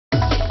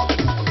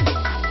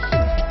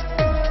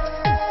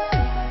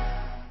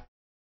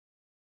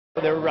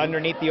They're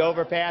underneath the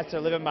overpass,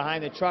 they're living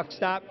behind the truck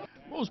stop.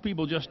 Most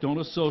people just don't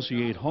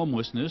associate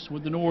homelessness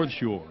with the North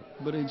Shore,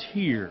 but it's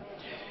here.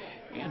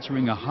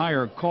 Answering a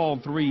higher call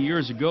 3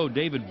 years ago,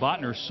 David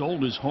Botner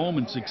sold his home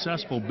and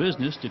successful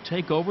business to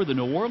take over the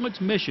New Orleans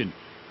mission.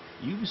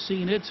 You've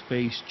seen its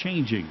face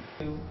changing.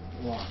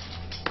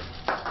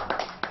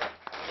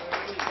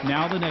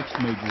 Now the next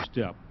major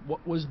step.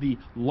 What was the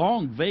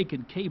long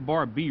vacant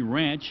K-Bar B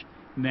Ranch,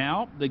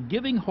 now the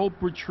Giving Hope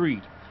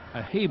Retreat,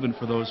 a haven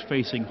for those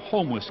facing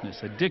homelessness,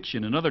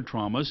 addiction, and other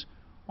traumas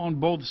on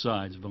both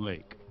sides of the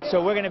lake.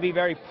 So we're going to be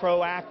very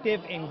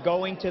proactive in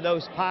going to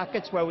those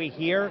pockets where we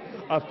hear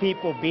of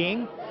people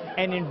being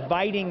and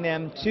inviting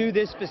them to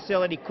this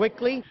facility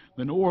quickly.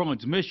 The New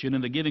Orleans Mission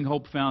and the Giving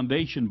Hope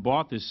Foundation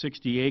bought this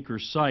 60-acre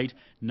site,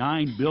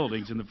 9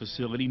 buildings in the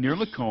facility near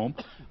Lacombe,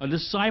 a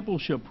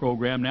discipleship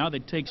program now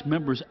that takes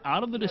members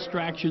out of the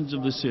distractions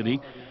of the city,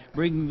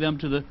 bringing them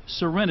to the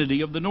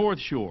serenity of the North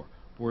Shore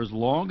for as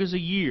long as a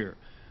year,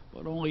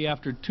 but only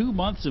after 2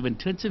 months of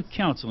intensive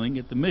counseling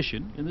at the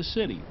mission in the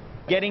city.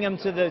 Getting them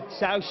to the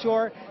South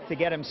Shore to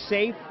get them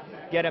safe,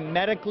 get them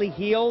medically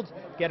healed,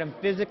 get them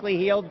physically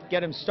healed, get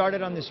them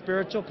started on the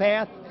spiritual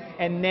path,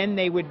 and then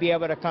they would be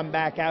able to come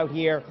back out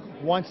here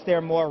once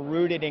they're more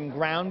rooted and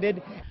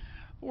grounded.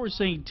 For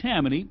St.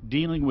 Tammany,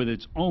 dealing with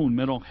its own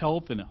mental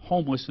health and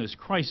homelessness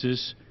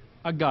crisis,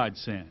 a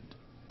godsend.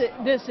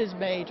 This is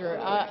major.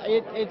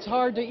 It's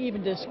hard to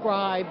even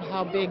describe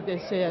how big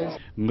this is.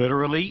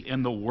 Literally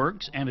in the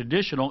works, an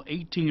additional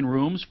 18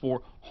 rooms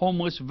for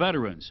homeless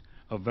veterans.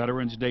 A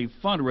Veterans Day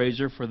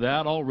fundraiser for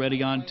that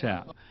already on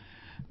tap.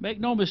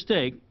 Make no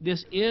mistake,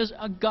 this is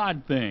a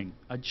God thing,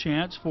 a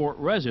chance for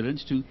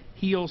residents to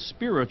heal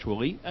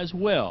spiritually as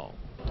well.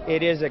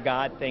 It is a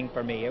God thing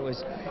for me. It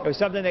was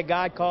something that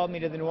God called me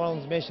to the New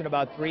Orleans Mission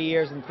about 3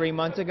 years and 3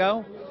 months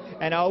ago,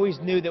 and I always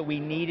knew that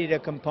we needed a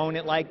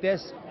component like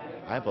this.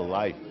 I have a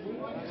life.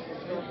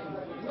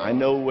 I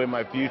know where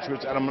my future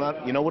is, and I'm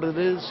not, you know what it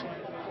is?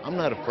 I'm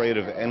not afraid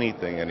of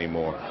anything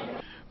anymore.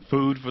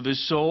 Food for the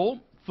soul,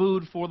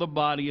 food for the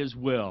body as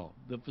well.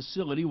 The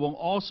facility will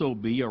also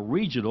be a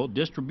regional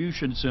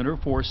distribution center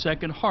for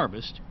Second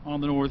Harvest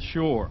on the North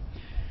Shore.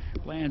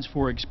 Plans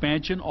for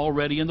expansion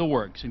already in the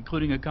works,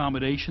 including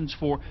accommodations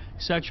for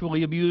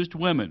sexually abused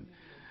women.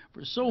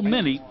 For so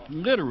many,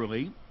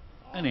 literally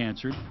an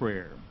answered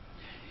prayer.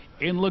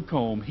 In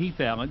Lacombe, Heath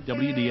Allen,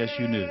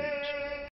 WDSU News.